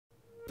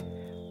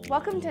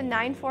Welcome to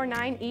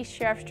 949 East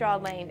Shereifs Draw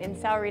Lane in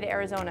Sahuarita,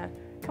 Arizona.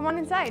 Come on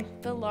inside.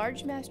 The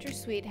large master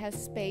suite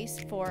has space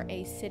for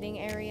a sitting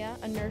area,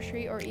 a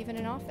nursery, or even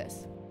an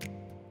office.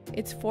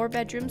 It's 4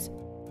 bedrooms,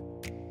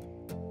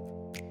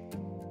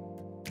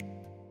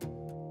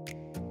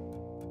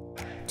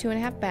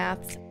 2.5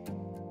 baths.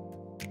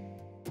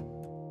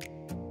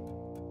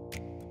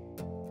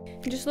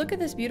 And just look at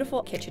this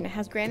beautiful kitchen. It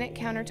has granite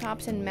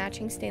countertops and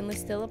matching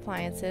stainless steel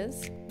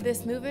appliances.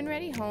 This move-in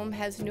ready home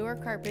has newer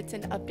carpets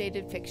and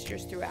updated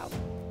fixtures throughout.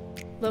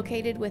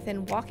 Located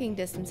within walking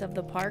distance of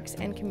the parks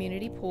and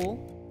community pool,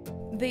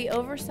 the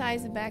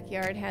oversized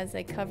backyard has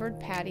a covered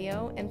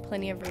patio and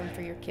plenty of room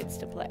for your kids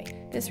to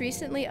play. This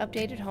recently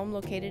updated home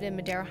located in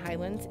Madera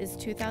Highlands is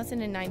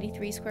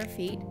 2,093 square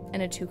feet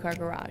and a 2-car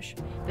garage.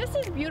 This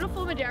is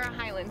beautiful Madera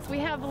Highlands. We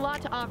have a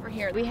lot to offer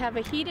here. We have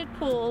a heated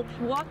pool,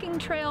 walking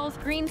trails,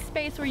 green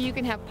space where you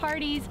can have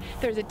parties.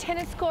 There's a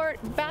tennis court,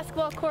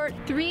 basketball court,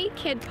 3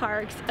 kid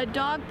parks, a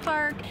dog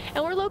park,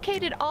 and we're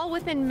located all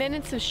within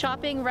minutes of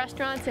shopping,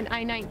 restaurants, and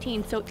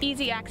I-19, so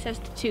easy access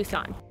to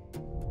Tucson.